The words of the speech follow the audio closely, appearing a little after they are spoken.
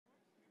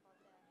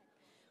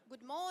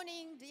Good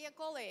morning, dear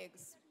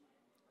colleagues.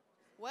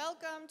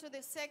 Welcome to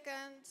the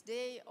second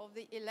day of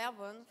the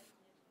 11th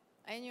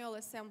Annual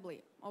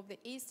Assembly of the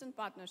Eastern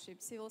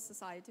Partnership Civil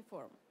Society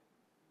Forum.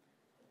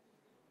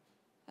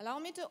 Allow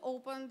me to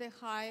open the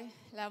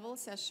high-level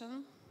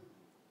session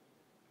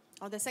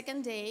of the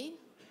second day.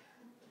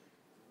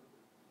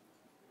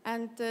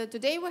 And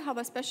today we have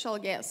a special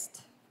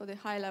guest for the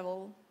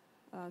high-level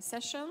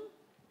session.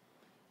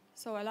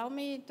 So allow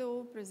me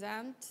to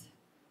present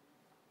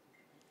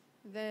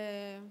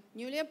the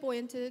newly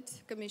appointed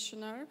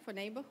Commissioner for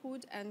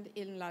Neighborhood and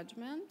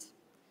Enlargement,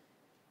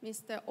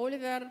 Mr.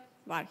 Olivér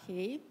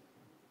VÁRHELYI.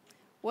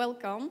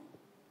 Welcome.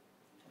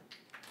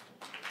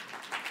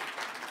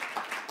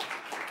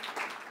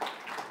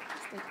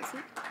 Take a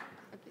seat.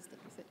 Okay,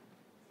 take a seat.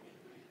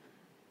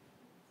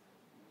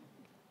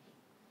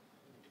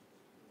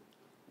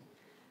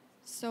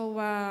 So,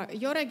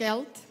 Jora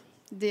Gelt,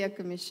 dear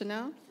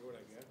Commissioner,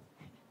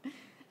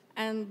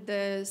 and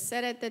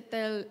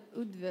szeretettel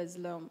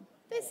üdvözlöm.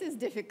 This is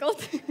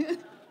difficult,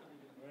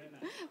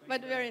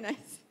 but very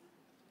nice.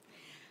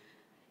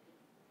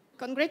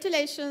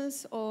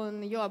 Congratulations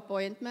on your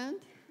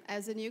appointment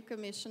as a new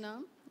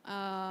commissioner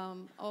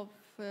of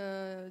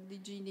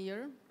DG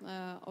NEAR,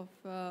 of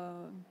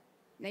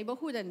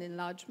Neighborhood and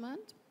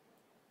Enlargement.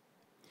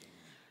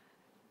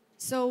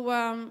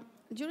 So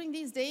during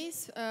these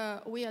days,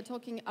 we are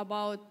talking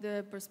about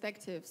the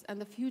perspectives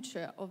and the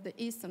future of the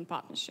Eastern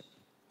Partnership.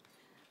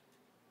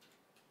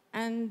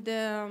 And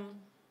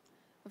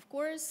of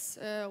course,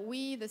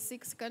 we, the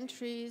 6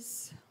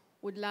 countries,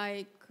 would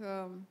like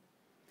to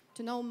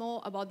know more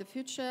about the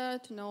future,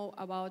 to know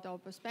about our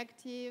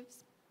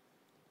perspectives.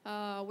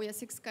 We are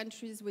 6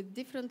 countries with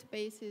different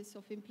paces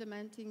of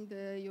implementing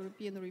the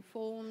European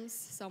reforms.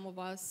 Some of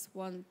us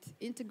want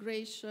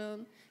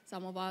integration.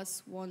 Some of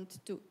us want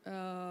to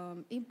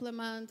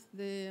implement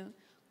the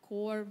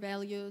core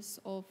values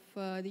of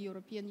the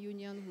European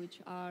Union, which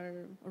are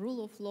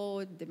rule of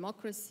law,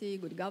 democracy,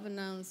 good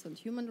governance, and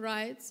human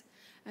rights.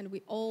 And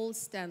we all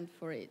stand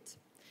for it.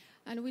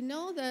 And we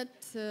know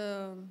that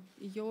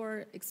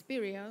your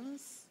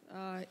experience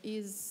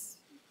is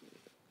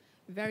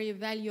very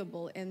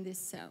valuable in this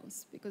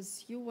sense,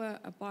 because you were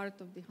a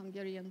part of the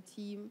Hungarian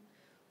team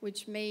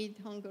which made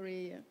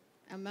Hungary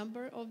a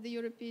member of the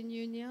European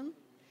Union,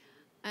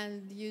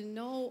 and you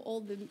know all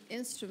the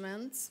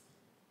instruments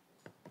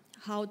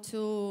how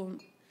to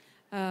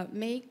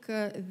make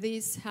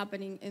this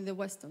happening in the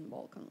Western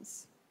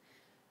Balkans,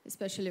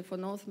 especially for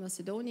North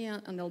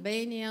Macedonia and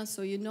Albania.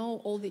 So you know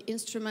all the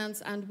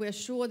instruments, and we're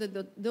sure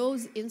that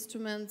those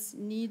instruments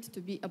need to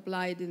be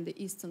applied in the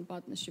Eastern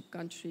Partnership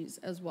countries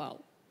as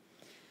well.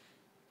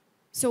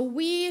 So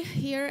we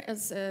here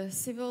as a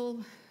civil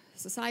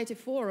society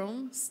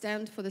forum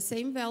stand for the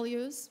same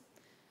values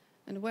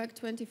and work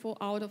 24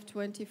 out of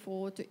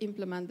 24 to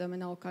implement them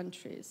in our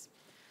countries.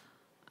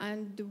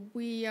 And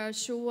we are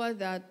sure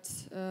that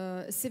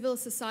civil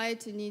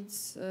society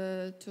needs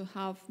to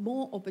have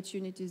more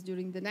opportunities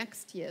during the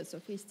next years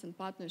of Eastern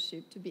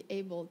Partnership to be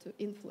able to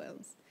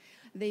influence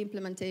the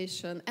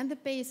implementation and the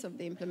pace of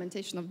the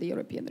implementation of the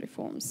European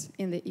reforms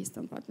in the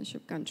Eastern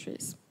Partnership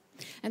countries.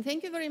 And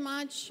thank you very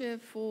much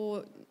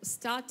for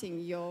starting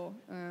your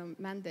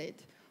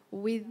mandate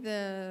with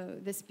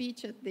the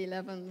speech at the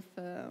 11th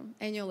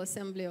Annual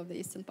Assembly of the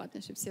Eastern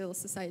Partnership Civil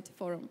Society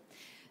Forum.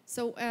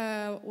 So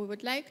we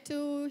would like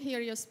to hear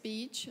your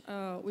speech,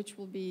 which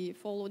will be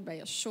followed by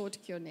a short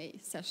Q&A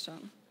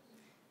session.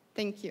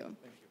 Thank you.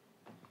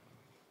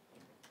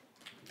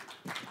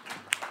 Thank you.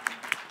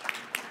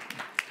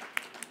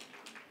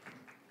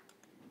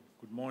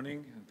 Good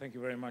morning, and thank you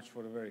very much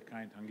for the very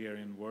kind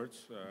Hungarian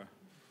words.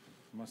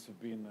 Must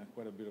have been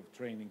quite a bit of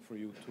training for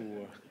you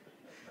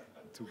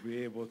to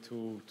be able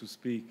to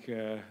speak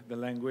the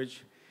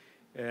language.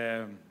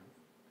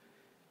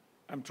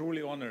 I'm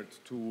truly honored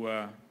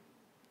to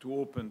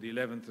open the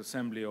 11th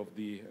Assembly of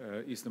the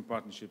Eastern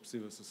Partnership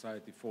Civil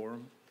Society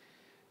Forum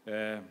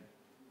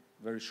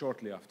very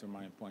shortly after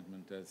my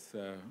appointment as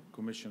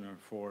Commissioner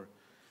for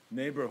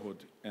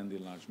Neighborhood and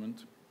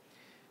Enlargement.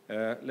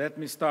 Let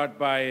me start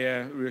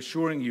by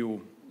reassuring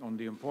you on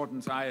the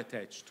importance I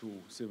attach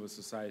to civil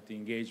society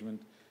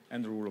engagement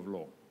and the rule of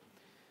law.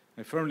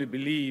 I firmly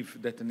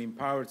believe that an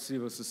empowered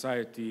civil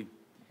society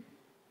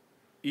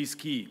is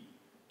key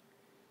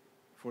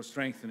for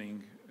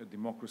strengthening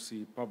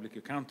democracy, public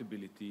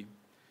accountability,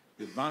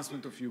 the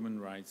advancement of human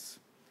rights,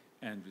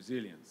 and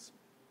resilience.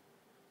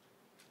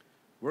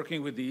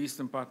 Working with the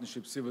Eastern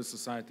Partnership Civil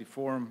Society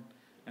Forum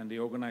and the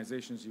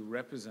organizations you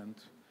represent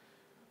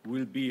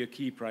will be a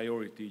key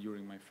priority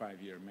during my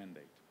 5-year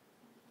mandate.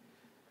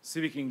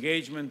 Civic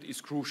engagement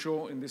is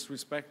crucial in this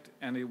respect,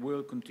 and it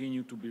will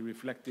continue to be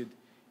reflected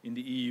in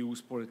the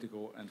EU's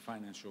political and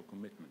financial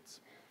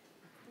commitments.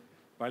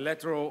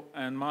 Bilateral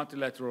and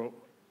multilateral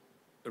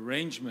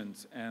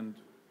arrangements and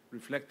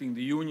reflecting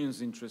the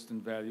Union's interests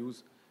and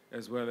values,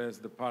 as well as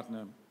the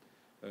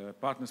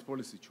partners'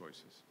 policy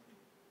choices.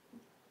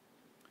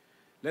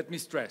 Let me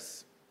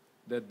stress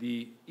that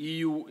the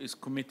EU is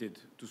committed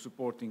to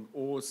supporting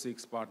all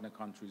 6 partner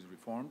countries'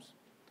 reforms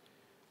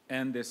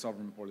and their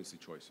sovereign policy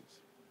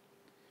choices.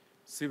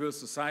 Civil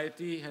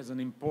society has an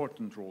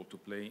important role to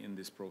play in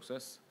this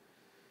process,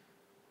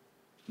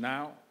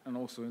 now and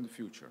also in the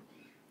future.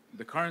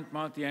 The current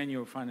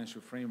multi-annual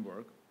financial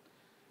framework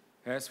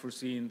has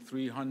foreseen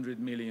 300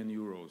 million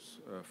euros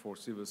for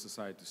civil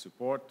society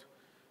support,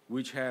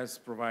 which has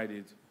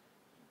provided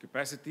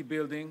capacity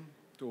building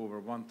to over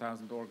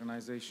 1,000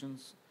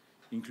 organizations,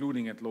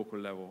 including at local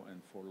level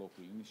and for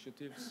local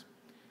initiatives,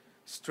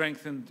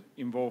 strengthened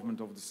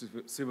involvement of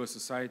the civil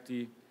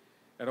society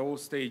at all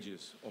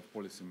stages of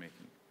policy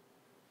making.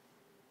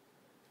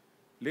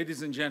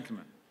 Ladies and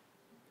gentlemen,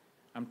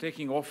 I'm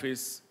taking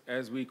office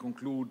as we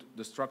conclude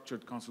the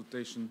structured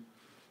consultation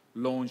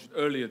launched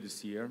earlier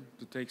this year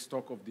to take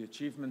stock of the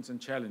achievements and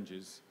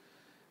challenges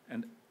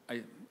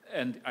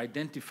and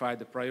identify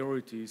the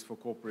priorities for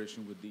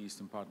cooperation with the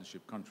Eastern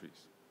Partnership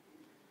countries.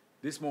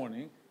 This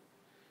morning,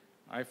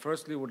 I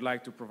firstly would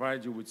like to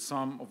provide you with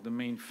some of the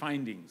main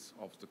findings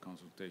of the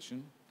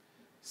consultation.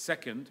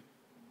 Second,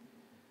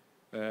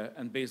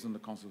 and based on the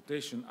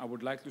consultation, I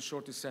would like to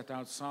shortly set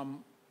out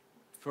some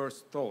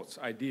first thoughts,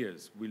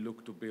 ideas we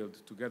look to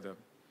build together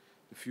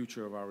the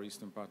future of our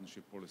Eastern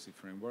Partnership policy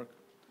framework.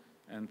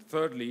 And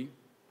thirdly,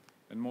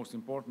 and most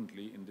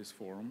importantly in this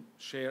forum,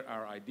 share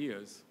our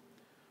ideas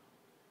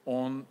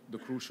on the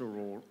crucial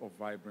role of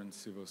vibrant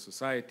civil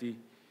society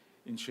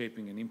in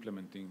shaping and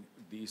implementing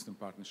the Eastern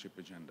Partnership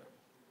agenda.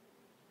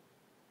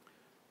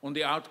 On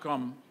the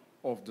outcome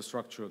of the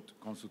structured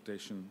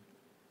consultation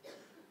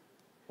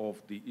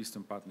of the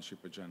Eastern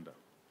Partnership agenda,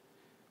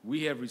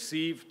 we have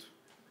received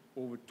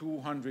over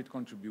 200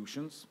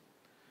 contributions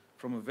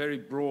from a very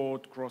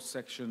broad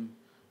cross-section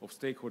of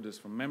stakeholders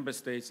from member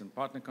states and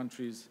partner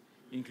countries,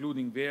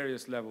 including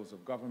various levels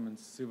of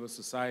governments, civil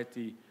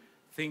society,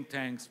 think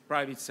tanks,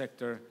 private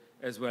sector,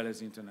 as well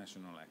as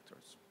international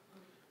actors.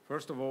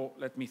 First of all,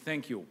 let me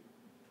thank you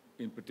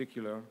in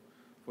particular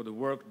for the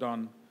work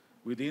done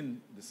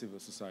within the Civil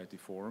Society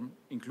Forum,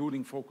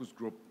 including focus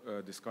group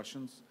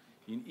discussions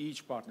in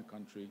each partner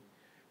country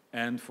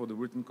and for the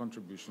written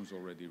contributions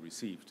already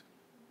received.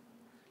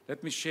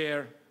 Let me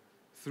share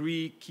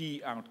three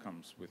key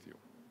outcomes with you.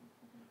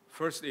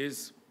 First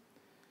is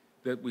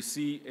that we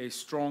see a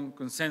strong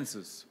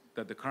consensus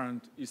that the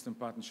current Eastern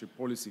Partnership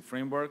policy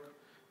framework,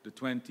 the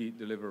 20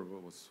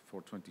 deliverables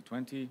for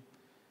 2020,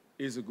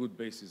 is a good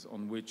basis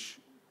on which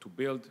to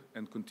build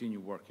and continue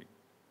working.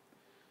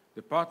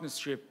 The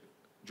partnership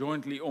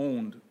jointly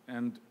owned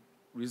and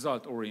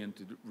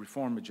result-oriented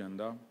reform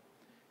agenda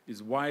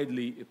is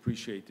widely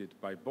appreciated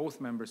by both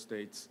member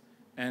states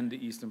and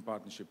the Eastern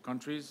Partnership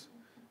countries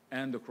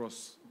and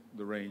across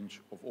the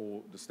range of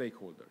all the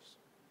stakeholders.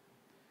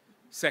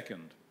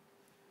 Second,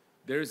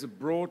 there is a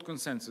broad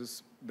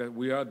consensus that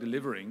we are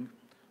delivering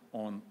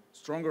on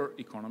stronger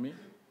economy,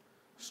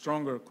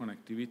 stronger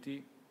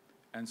connectivity,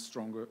 and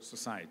stronger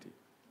society.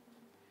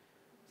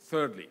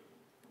 Thirdly,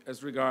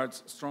 as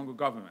regards stronger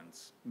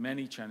governments,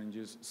 many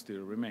challenges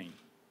still remain.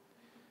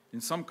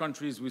 In some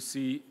countries, we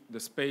see the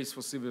space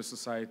for civil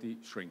society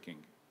shrinking.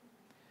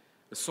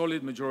 A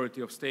solid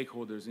majority of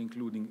stakeholders,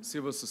 including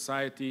civil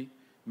society,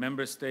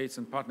 member states,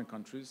 and partner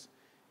countries,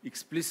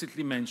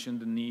 explicitly mention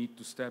the need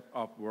to step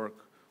up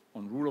work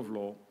on rule of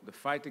law, the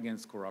fight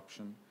against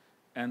corruption,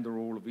 and the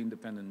role of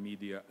independent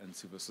media and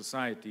civil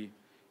society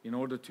in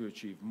order to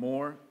achieve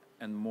more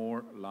and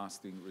more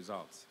lasting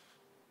results.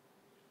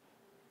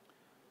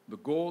 The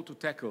goal to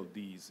tackle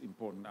these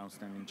important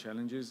outstanding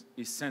challenges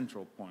is a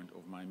central point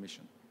of my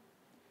mission.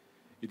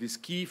 It is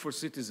key for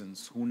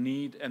citizens who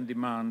need and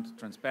demand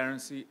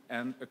transparency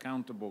and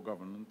accountable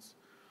governance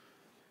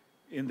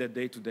in their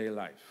day-to-day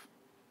life.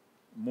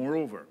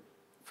 Moreover,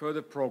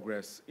 further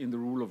progress in the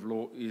rule of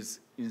law is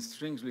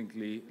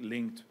intrinsically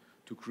linked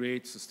to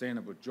create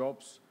sustainable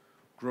jobs,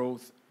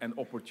 growth, and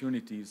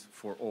opportunities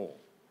for all.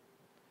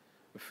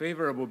 A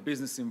favorable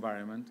business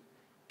environment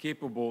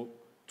capable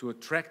to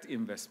attract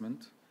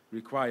investment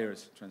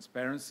requires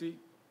transparency,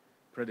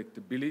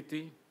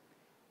 predictability,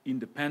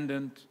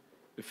 independent,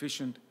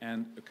 efficient,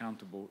 and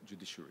accountable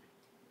judiciary.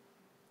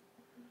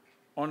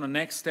 On the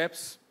next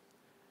steps,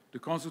 the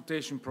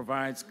consultation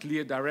provides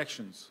clear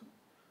directions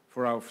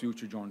for our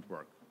future joint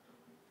work.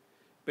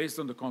 Based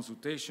on the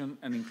consultation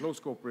and in close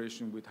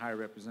cooperation with High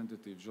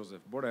Representative Josep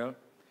Borrell,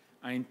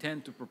 I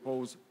intend to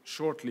propose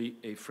shortly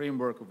a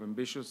framework of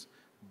ambitious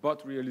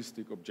but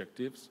realistic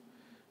objectives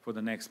for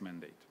the next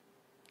mandate.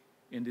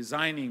 In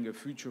designing a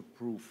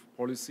future-proof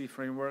policy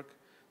framework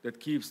that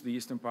keeps the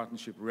Eastern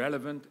Partnership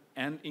relevant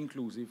and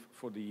inclusive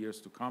for the years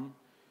to come,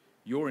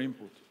 your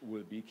input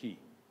will be key.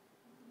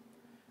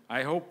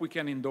 I hope we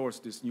can endorse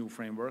this new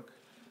framework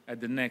at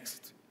the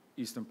next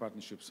Eastern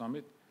Partnership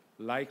Summit,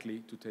 likely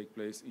to take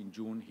place in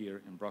June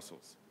here in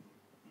Brussels.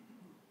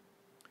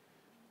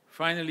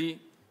 Finally,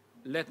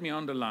 let me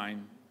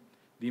underline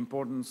the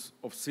importance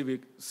of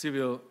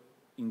civil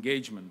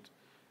engagement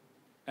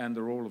and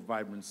the role of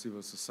vibrant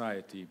civil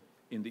society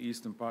in the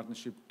Eastern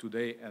Partnership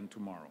today and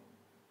tomorrow.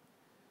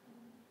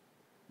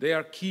 They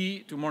are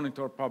key to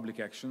monitor public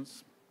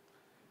actions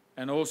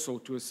and also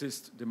to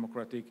assist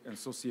democratic and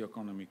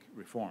socio-economic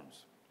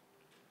reforms.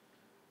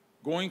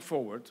 Going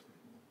forward,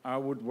 I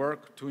would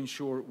work to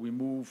ensure we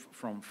move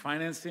from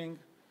financing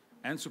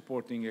and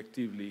supporting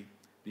actively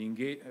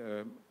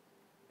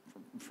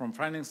from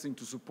financing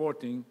to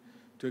supporting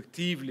to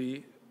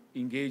actively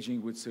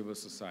engaging with civil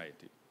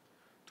society.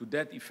 To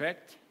that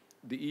effect,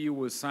 the EU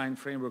will sign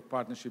framework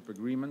partnership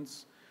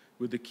agreements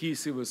with the key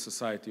civil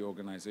society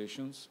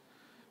organizations,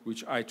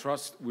 which I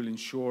trust will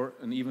ensure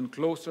an even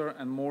closer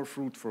and more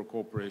fruitful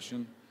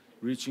cooperation,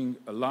 reaching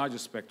a larger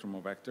spectrum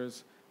of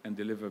actors and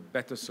deliver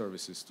better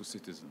services to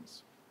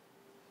citizens.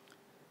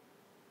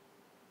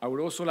 I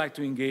would also like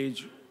to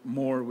engage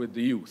more with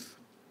the youth.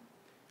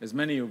 As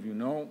many of you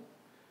know,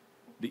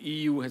 the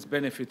EU has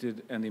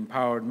benefited and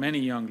empowered many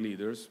young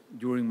leaders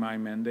during my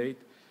mandate.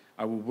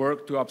 I will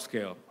work to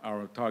upscale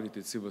our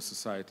targeted civil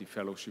society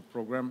fellowship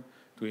program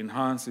to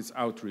enhance its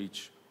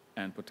outreach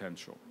and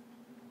potential.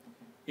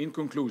 In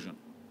conclusion,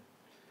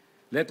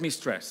 let me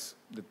stress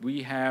that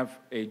we have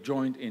a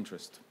joint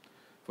interest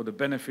for the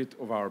benefit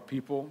of our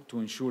people to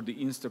ensure the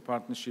Eastern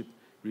Partnership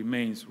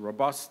remains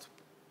robust,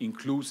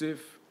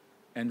 inclusive,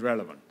 and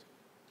relevant.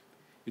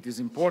 It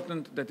is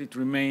important that it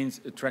remains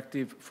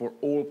attractive for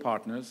all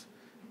partners,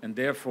 and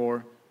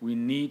therefore we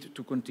need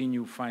to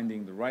continue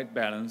finding the right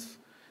balance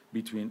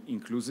between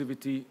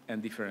inclusivity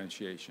and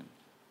differentiation.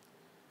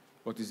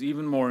 What is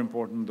even more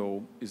important,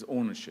 though, is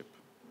ownership.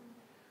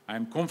 I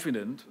am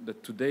confident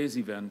that today's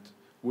event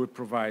will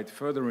provide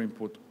further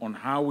input on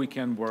how we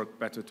can work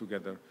better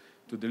together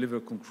to deliver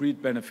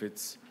concrete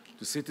benefits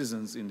to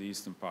citizens in the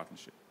Eastern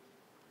Partnership.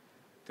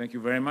 Thank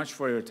you very much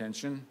for your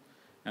attention,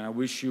 and I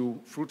wish you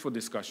fruitful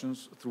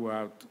discussions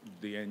throughout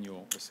the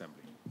annual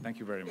assembly. Thank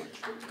you very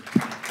much.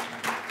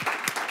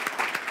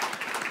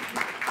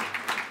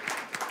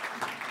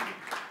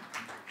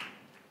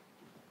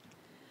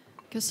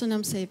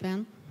 Köszönöm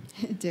szépen,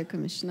 dear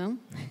Commissioner,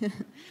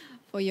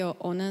 for your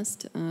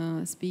honest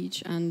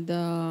speech and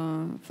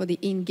for the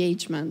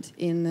engagement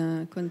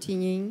in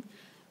continuing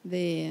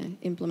the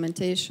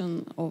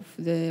implementation of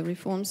the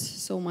reforms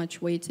so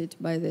much weighted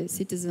by the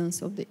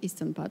citizens of the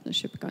Eastern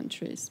Partnership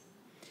countries.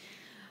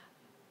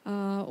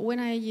 When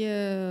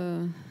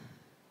I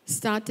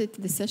started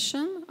the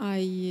session,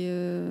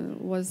 I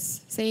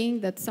was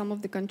saying that some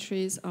of the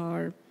countries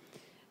are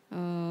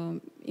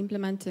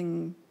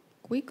implementing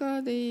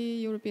quicker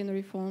the European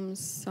reforms,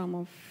 some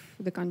of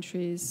the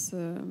countries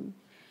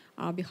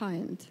are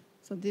behind.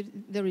 So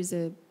there is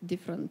a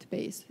different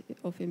pace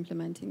of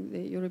implementing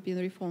the European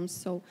reforms.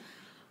 So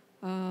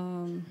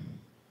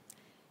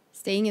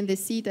staying in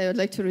this seat, I would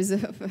like to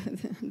reserve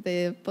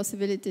the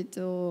possibility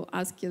to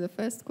ask you the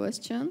first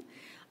question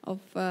of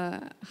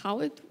how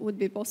it would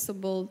be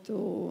possible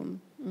to,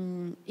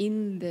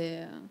 in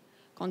the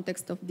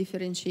context of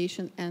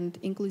differentiation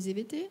and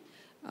inclusivity,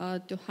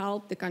 to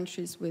help the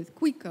countries with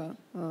quicker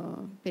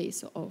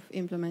pace of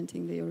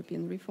implementing the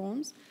European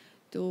reforms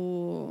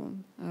to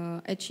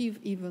achieve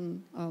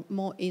even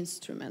more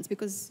instruments,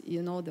 because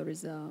you know there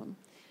is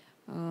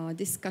a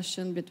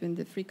discussion between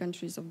the three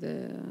countries of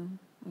the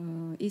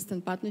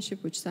Eastern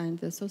Partnership which signed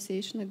the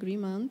association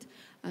agreement,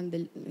 and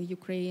the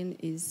Ukraine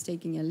is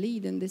taking a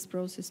lead in this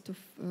process to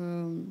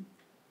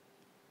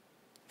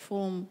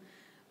form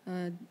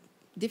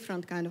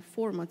different kind of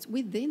formats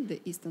within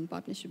the Eastern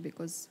Partnership,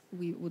 because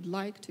we would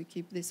like to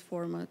keep this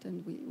format,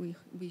 and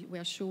we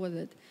are sure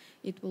that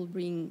it will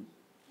bring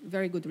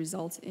very good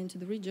results into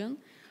the region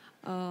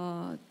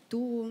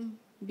to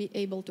be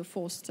able to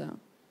foster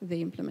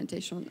the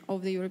implementation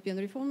of the European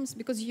reforms,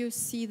 because you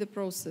see the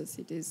process.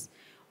 It is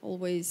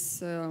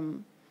always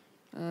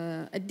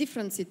a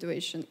different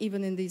situation,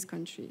 even in these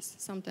countries.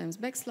 Sometimes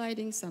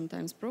backsliding,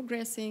 sometimes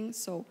progressing.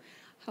 So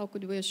how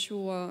could we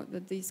assure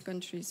that these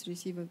countries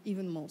receive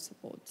even more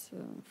support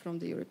from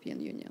the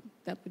European Union?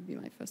 That would be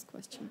my first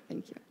question.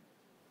 Thank you.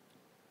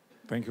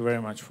 Thank you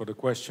very much for the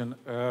question.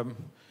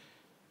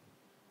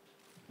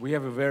 We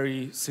have a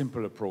very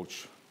simple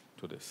approach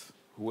to this.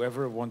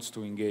 Whoever wants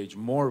to engage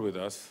more with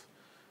us,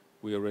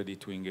 we are ready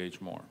to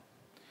engage more.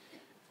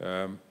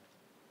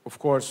 Of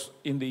course,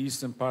 in the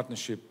Eastern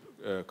Partnership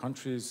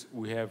countries,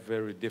 we have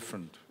very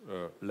different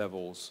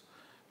levels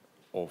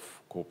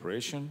of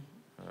cooperation,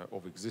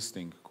 of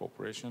existing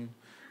cooperation.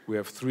 We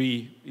have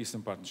 3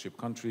 Eastern Partnership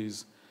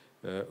countries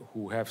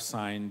who have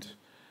signed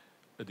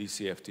a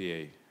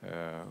DCFTA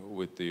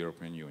with the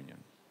European Union.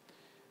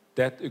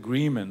 That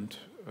agreement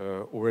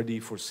already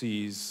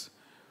foresees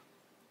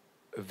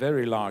a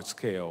very large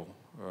scale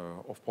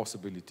of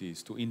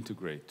possibilities to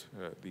integrate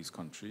these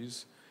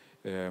countries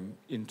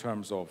in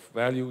terms of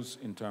values,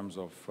 in terms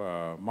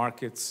of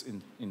markets,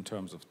 in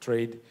terms of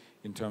trade,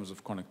 in terms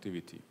of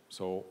connectivity.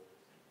 So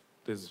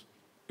there's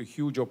a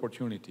huge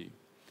opportunity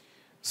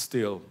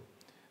still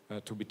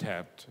to be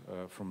tapped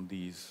from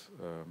these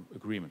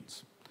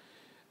agreements.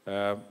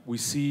 We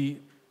see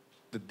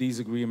that these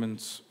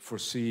agreements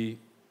foresee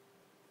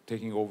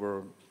taking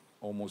over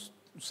almost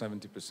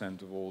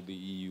 70% of all the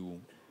EU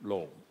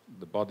law,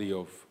 the body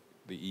of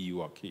the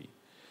EU acquis.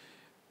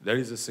 There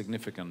is a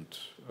significant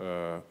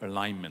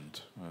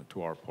alignment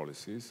to our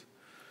policies.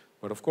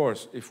 But of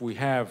course, if we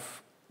have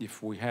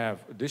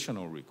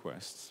additional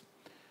requests,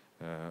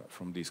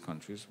 from these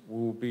countries, we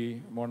will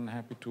be more than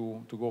happy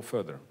to go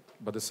further.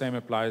 But the same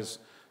applies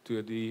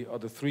to the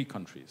other 3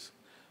 countries.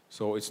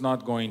 So it's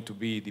not going to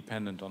be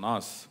dependent on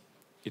us,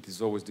 it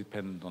is always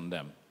dependent on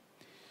them.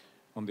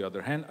 On the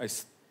other hand, I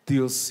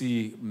still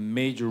see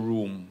major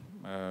room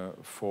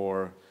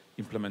for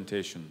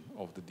implementation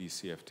of the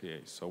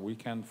DCFTA. So we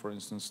can, for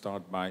instance,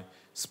 start by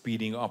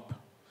speeding up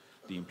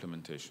the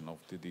implementation of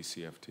the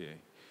DCFTA.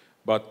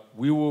 But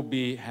we will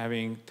be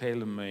having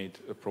tailor-made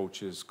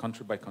approaches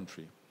country by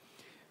country,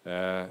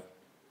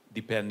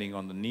 depending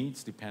on the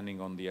needs,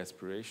 depending on the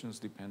aspirations,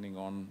 depending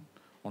on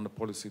the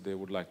policy they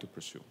would like to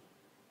pursue.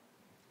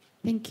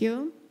 Thank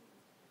you.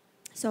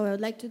 So I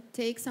would like to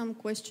take some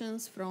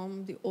questions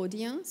from the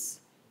audience.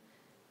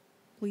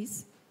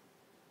 Please.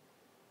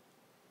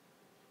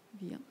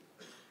 Via.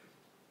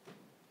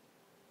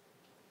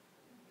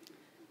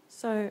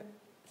 So,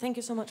 thank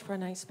you so much for a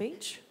nice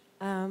speech.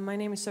 My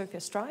name is Sophia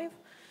Strive.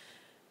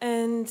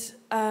 And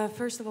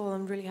first of all,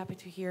 I'm really happy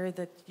to hear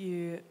that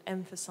you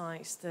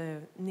emphasize the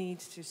need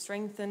to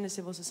strengthen the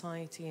civil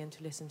society and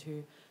to listen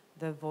to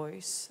the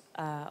voice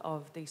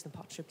of the Eastern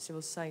Partnership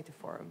Civil Society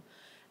Forum.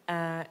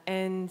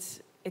 And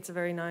it's a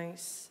very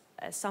nice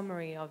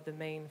summary of the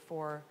main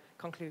 4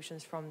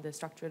 conclusions from the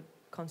structured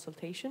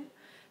consultation.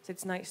 So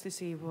it's nice to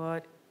see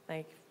what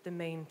the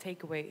main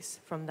takeaways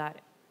from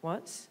that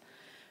was.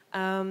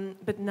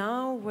 But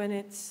now when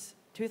it's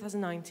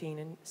 2019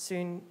 and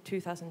soon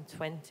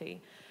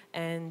 2020,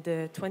 and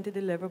the 20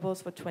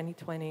 deliverables for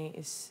 2020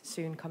 is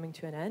soon coming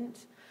to an end,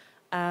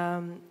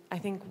 I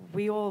think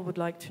we all would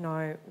like to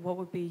know what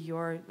would be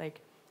your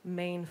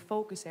main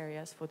focus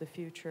areas for the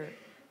future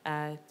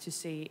to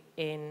see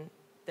in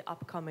the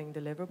upcoming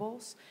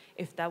deliverables,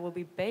 if that will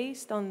be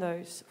based on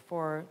those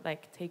 4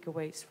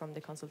 takeaways from the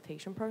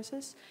consultation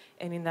process,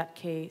 and in that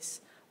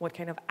case, what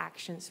kind of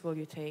actions will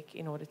you take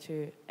in order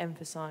to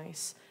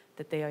emphasize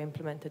that they are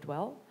implemented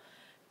well?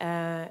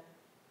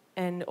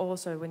 And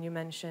also, when you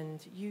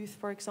mentioned youth,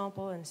 for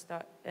example,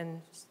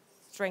 and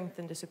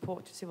strengthen the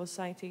support to civil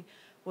society,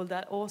 will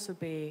that also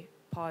be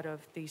part of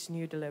these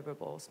new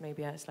deliverables,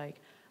 maybe as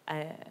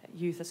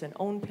youth as an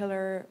own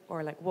pillar,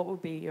 or what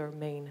would be your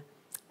main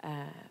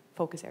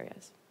focus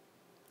areas?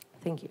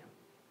 Thank you.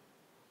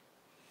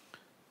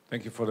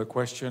 Thank you for the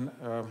question.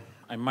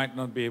 I might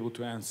not be able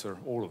to answer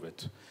all of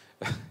it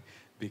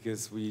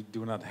because we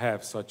do not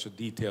have such a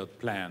detailed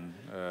plan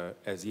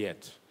as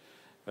yet.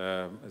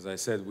 As I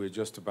said, we're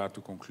just about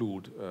to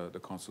conclude the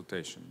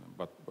consultation.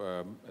 But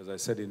as I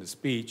said in the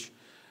speech,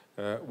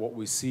 what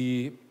we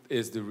see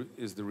is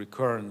the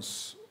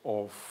recurrence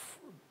of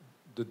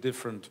the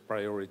different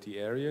priority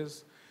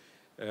areas,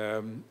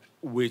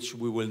 which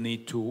we will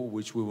need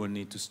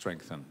to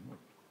strengthen.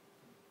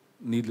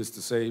 Needless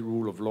to say,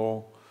 rule of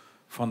law,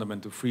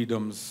 fundamental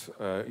freedoms,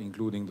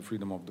 including the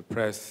freedom of the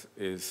press,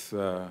 is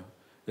a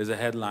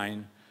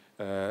headline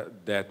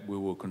that we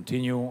will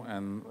continue,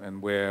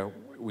 and where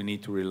we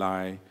need to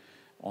rely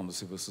on the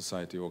civil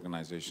society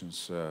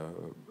organizations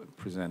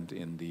present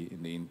in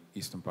the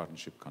Eastern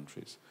Partnership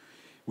countries.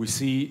 We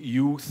see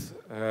youth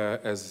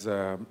as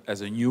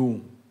a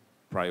new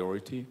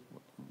priority,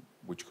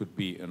 which could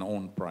be an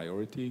own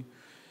priority,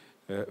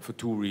 for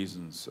 2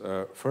 reasons.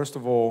 First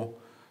of all,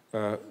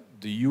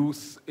 the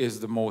youth is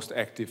the most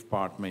active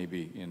part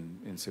maybe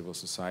in civil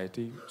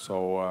society.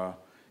 So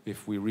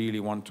if we really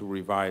want to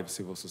revive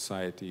civil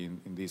society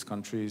in these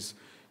countries,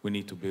 we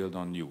need to build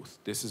on youth.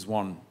 This is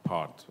one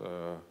part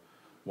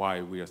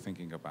why we are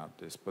thinking about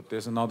this. But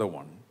there's another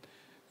one,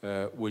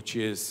 which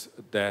is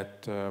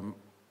that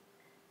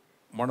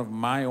one of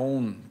my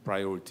own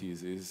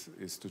priorities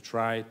is to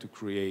try to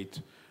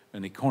create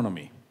an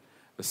economy,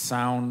 a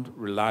sound,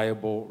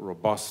 reliable,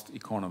 robust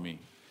economy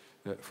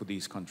for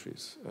these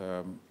countries.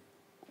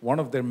 One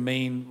of their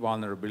main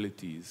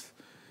vulnerabilities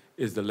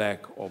is the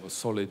lack of a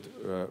solid,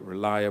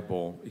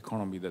 reliable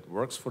economy that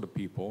works for the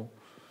people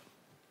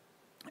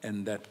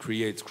and that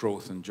creates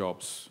growth and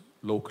jobs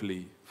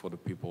locally for the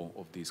people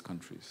of these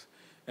countries.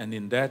 And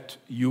in that,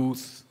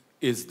 youth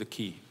is the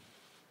key.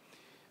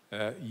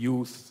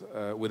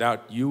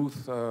 Without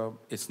youth,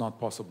 it's not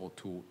possible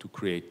to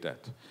create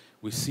that.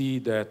 We see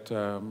that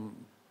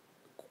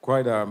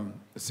quite a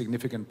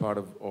significant part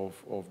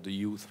of the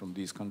youth from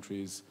these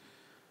countries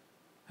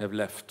have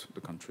left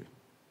the country.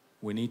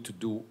 We need to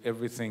do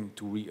everything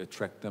to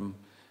re-attract them,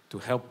 to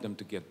help them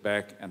to get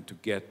back and to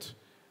get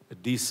a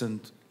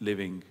decent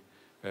living,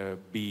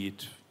 be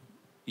it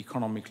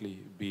economically,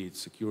 be it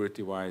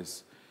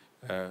security-wise,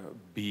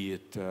 be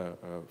it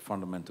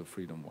fundamental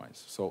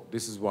freedom-wise. So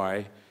this is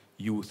why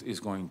youth is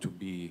going to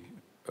be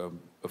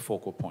a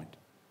focal point.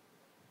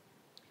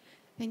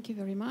 Thank you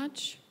very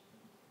much.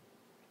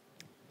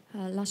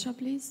 Lasha,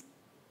 please.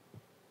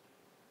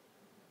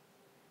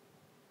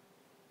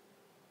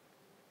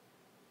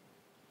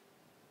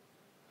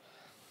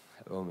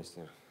 Hello,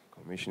 Mr.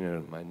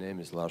 Commissioner. My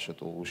name is Lasha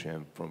Tolushi.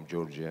 I'm from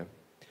Georgia.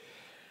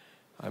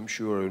 I'm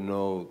sure you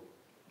know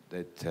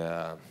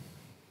that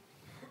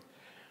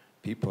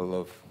people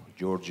of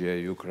Georgia,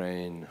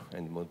 Ukraine,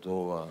 and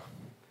Moldova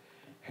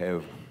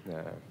have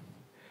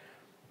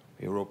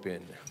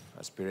European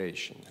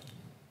aspiration,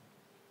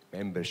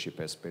 membership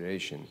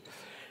aspiration.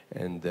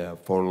 And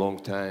for a long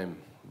time,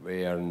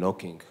 we are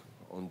knocking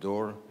on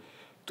door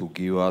to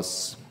give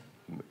us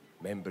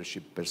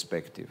membership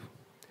perspective.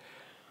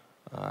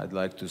 I'd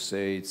like to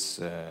say it's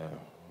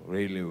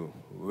really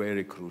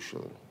very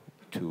crucial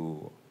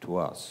to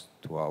us,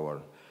 to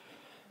our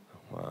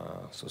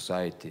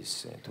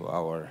societies, to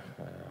our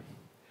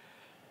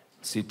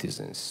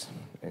citizens.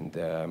 And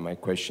my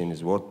question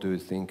is, what do you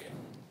think?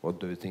 What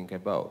do you think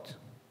about?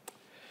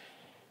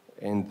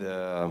 And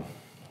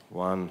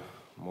one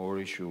more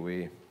issue: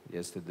 we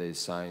yesterday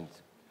signed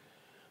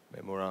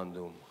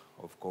memorandum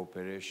of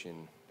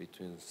cooperation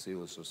between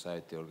civil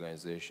society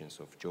organizations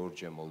of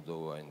Georgia,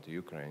 Moldova, and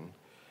Ukraine.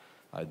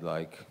 I'd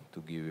like to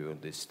give you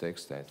this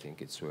text. I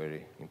think it's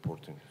very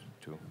important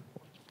too.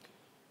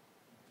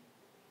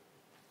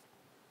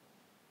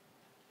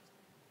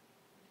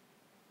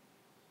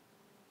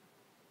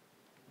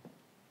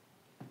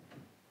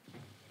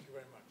 Thank you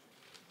very much.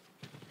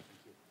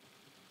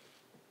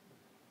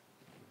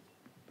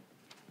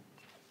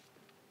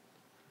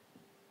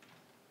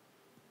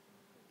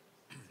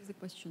 This is the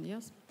question,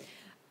 yes?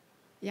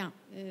 Yeah,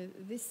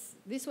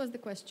 this was the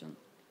question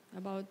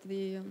about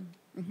the...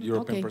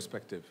 European okay.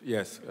 perspective,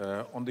 yes.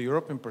 On the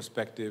European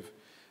perspective,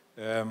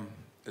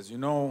 as you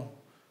know,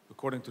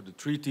 according to the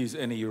treaties,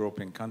 any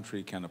European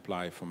country can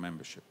apply for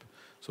membership.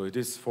 So it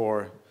is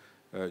for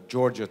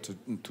Georgia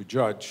to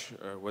judge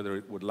whether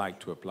it would like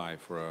to apply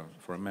for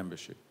a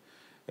membership.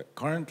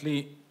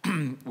 Currently,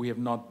 we have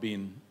not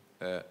been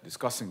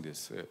discussing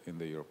this in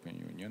the European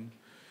Union,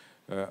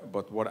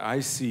 but what I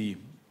see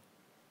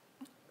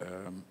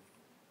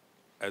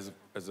as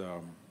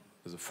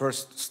a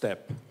first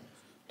step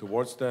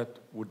towards that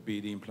would be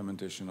the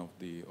implementation of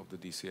the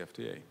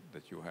DCFTA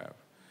that you have.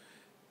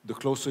 The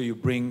closer you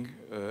bring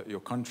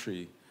your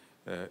country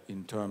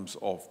in terms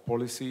of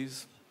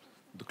policies,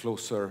 the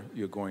closer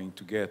you're going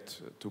to get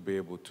to be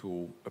able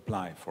to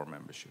apply for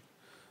membership.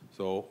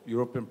 So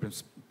European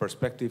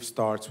perspective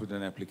starts with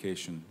an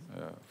application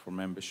for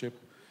membership.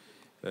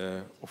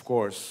 Of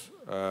course,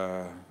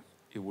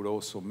 it would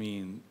also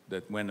mean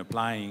that when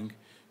applying,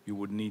 you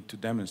would need to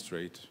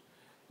demonstrate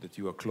that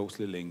you are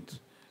closely linked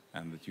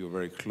and that you are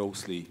very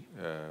closely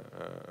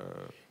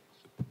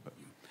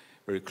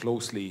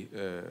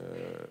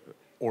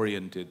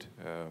oriented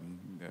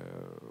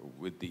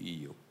with the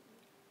EU.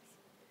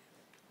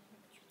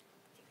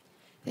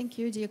 Thank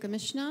you, dear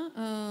Commissioner.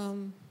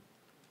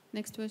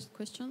 Next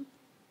question,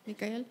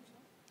 Mikhail.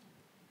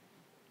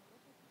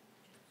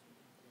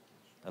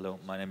 Hello,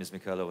 my name is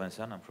Mikhail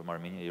Ovanesyan. I'm from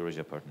Armenia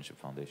Eurasia Partnership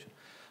Foundation.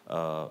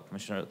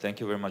 Commissioner,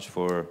 thank you very much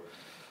for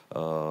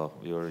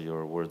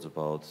your words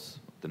about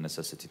the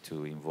necessity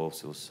to involve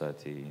civil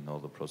society in all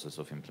the process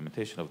of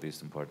implementation of the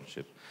Eastern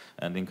Partnership,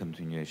 and in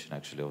continuation,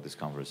 actually, of this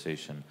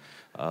conversation,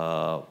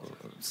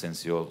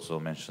 since you also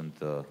mentioned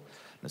the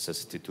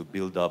necessity to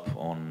build up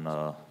on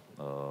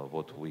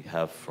what we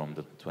have from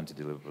the 20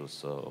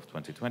 deliverables of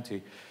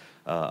 2020,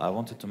 I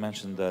wanted to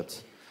mention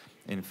that,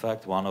 in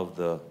fact, one of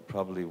the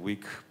probably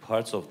weak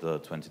parts of the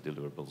 20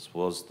 deliverables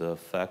was the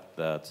fact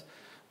that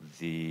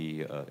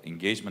the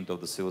engagement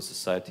of the civil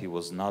society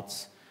was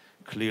not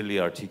clearly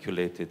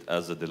articulated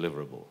as a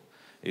deliverable.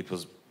 It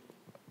was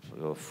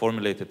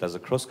formulated as a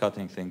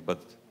cross-cutting thing,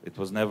 but it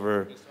was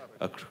never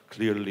a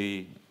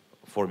clearly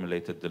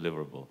formulated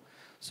deliverable.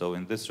 So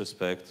in this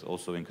respect,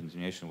 also in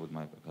continuation with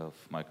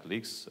my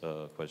colleague's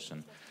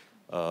question,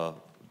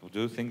 do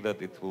you think that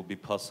it will be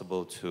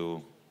possible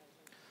to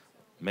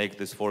make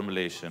this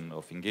formulation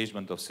of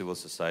engagement of civil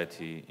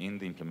society in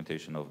the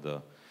implementation of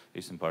the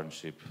Eastern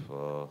Partnership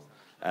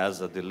as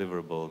a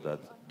deliverable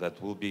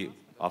that will be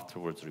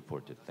afterwards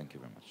reported? Thank you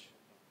very much.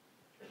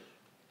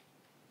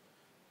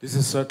 This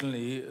is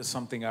certainly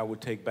something I would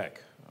take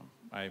back.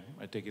 I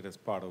take it as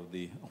part of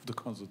the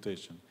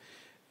consultation,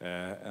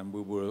 and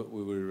we will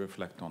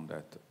reflect on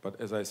that.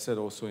 But as I said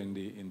also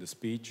in the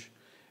speech,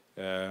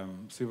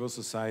 civil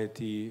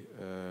society,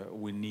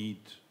 we need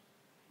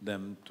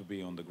them to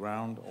be on the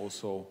ground,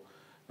 also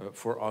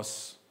for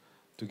us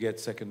to get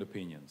second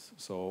opinions.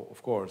 So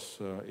of course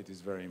it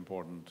is very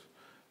important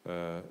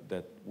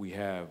that we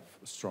have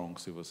strong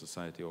civil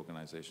society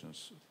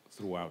organizations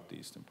throughout the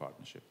Eastern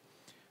Partnership.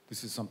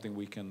 This is something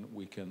we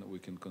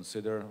can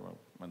consider,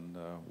 and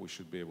we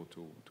should be able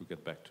to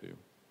get back to you.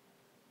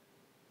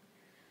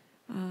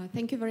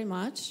 Thank you very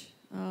much.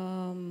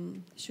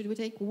 Should we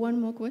take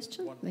one more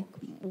question?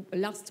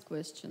 Last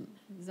question.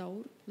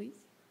 Zaur, please.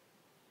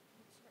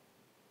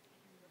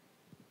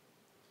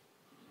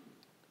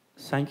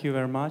 Thank you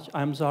very much.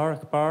 I'm Zaur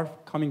Akbar,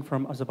 coming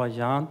from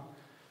Azerbaijan.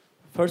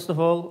 First of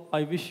all,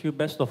 I wish you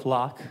best of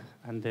luck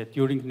and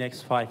during the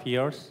next 5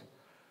 years.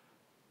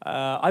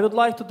 I would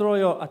like to draw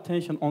your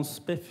attention on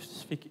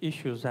specific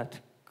issues that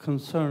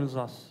concerns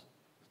us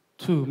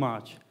too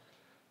much.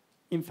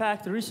 In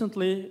fact,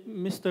 recently,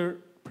 Mr.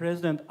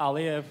 President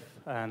Aliyev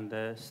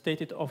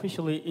stated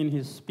officially in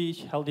his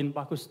speech held in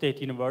Baku State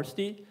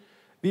University,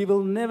 we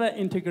will never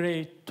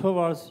integrate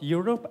towards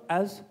Europe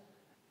as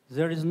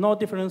there is no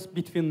difference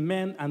between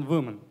men and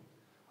women.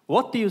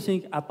 What do you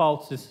think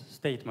about this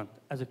statement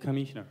as a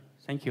commissioner?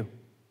 Thank you.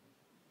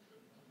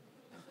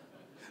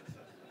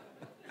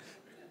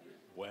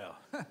 Well,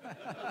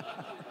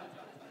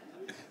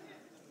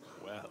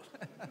 well.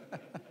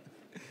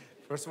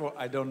 First of all,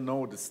 I don't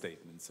know the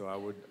statement, so I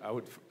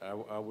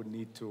would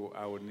need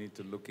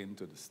to look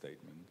into the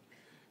statement.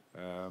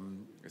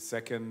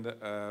 Second,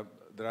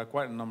 there are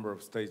quite a number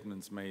of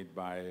statements made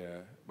by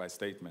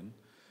statesmen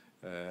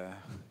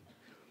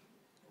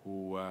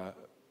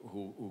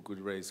who could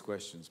raise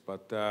questions.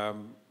 But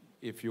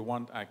if you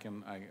want, I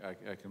can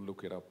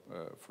look it up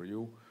for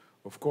you.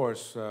 Of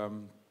course,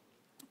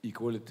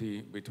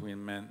 equality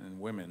between men and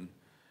women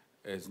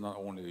is not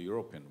only a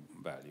European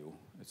value;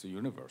 it's a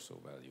universal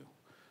value.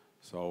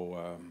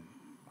 So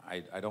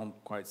I don't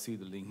quite see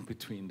the link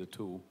between the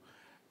two.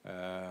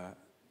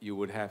 You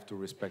would have to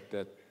respect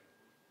that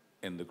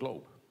in the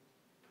globe.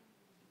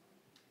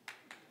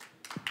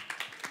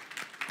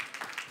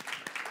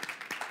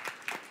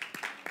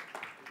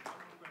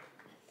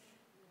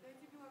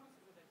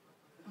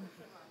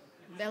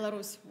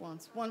 Belarus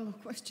wants one more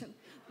question,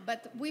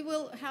 but we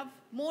will have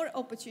more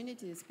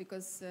opportunities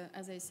because,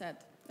 as I said,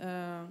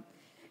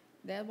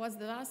 that was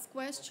the last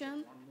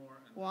question.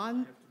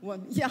 One.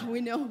 Yeah,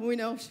 we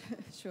know.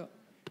 Sure.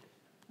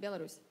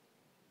 Belarus.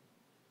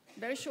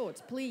 Very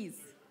short, please.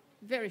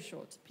 Very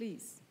short,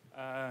 please.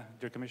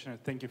 Dear Commissioner,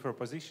 thank you for your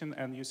position.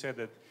 And you said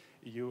that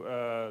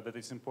that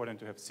it's important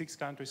to have 6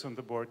 countries on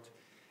the board.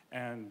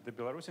 And the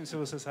Belarusian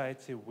civil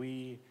society,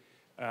 we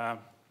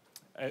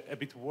a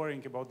bit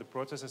worrying about the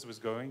processes was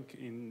going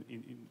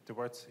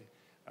towards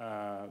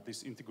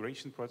these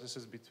integration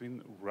processes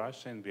between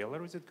Russia and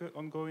Belarus that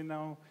ongoing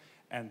now.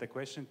 And the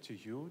question to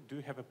you, do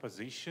you have a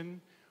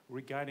position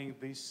regarding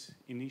this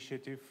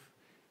initiative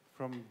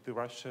from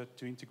Russia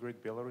to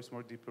integrate Belarus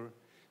more deeper?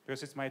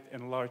 Because it might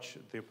enlarge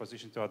their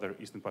position to other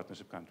Eastern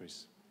Partnership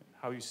countries.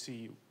 How you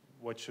see,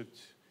 what should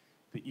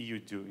the EU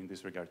do in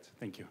this regard?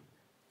 Thank you.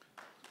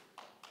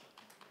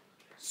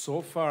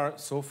 So far,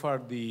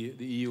 the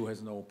EU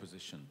has no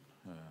position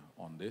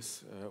on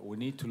this. We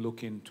need to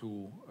look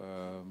into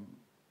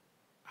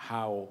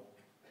how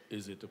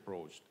is it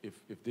approached.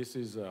 If this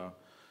is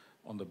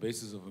on the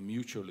basis of a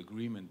mutual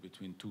agreement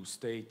between 2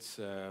 states,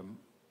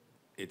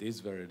 it is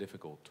very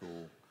difficult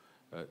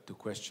to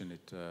question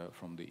it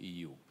from the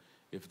EU.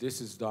 If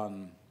this is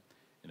done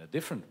in a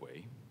different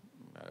way,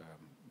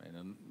 in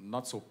a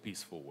not so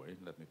peaceful way,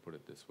 let me put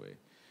it this way,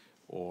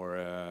 or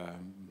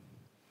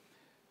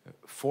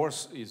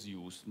force is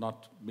used,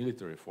 not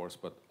military force,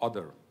 but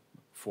other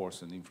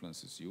force and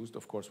influence is used,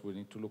 of course we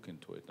need to look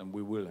into it, and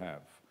we will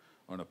have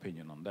an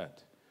opinion on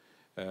that.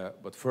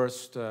 But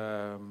first,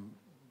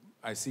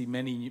 I see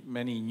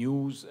many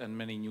news and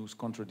many news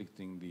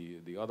contradicting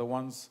the other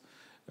ones.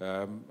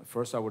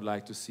 First, I would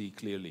like to see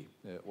clearly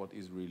what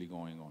is really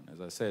going on. As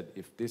I said,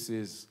 if this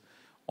is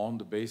on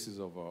the basis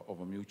of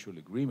a mutual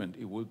agreement,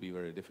 it will be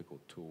very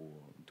difficult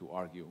to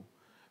argue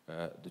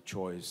the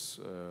choice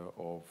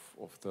of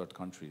third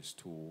countries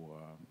to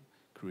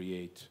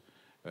create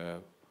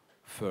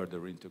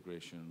further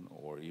integration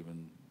or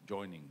even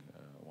joining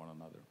one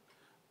another.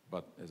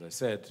 But as I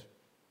said,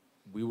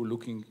 we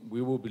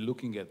will be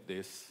looking at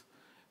this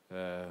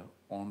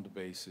on the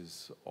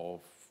basis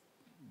of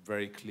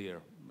very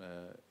clear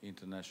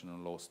international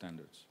law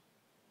standards.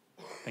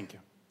 Thank you.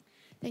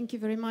 Thank you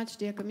very much,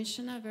 dear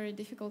Commissioner. Very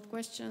difficult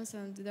questions,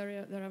 and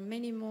there are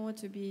many more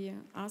to be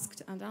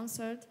asked and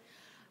answered.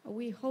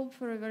 We hope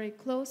for a very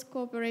close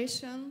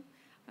cooperation.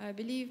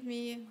 Believe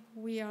me,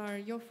 we are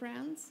your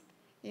friends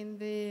in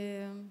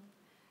the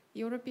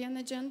European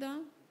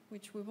agenda,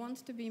 which we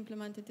want to be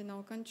implemented in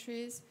our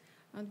countries,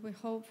 and we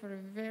hope for a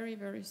very,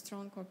 very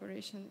strong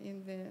cooperation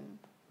in the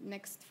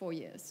next 4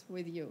 years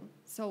with you.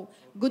 So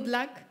good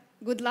luck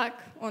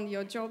on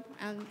your job,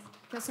 and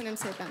köszönöm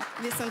szépen.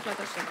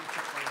 Viszontlátásra.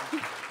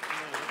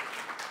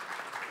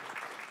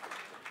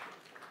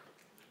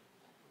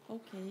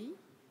 Okay.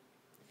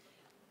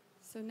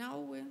 So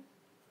now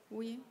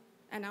we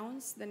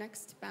announce the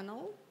next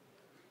panel,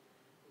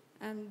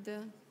 and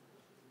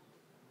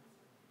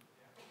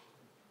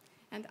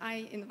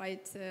I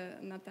invite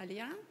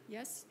Natalia,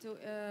 yes, to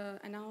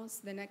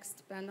announce the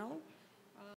next panel.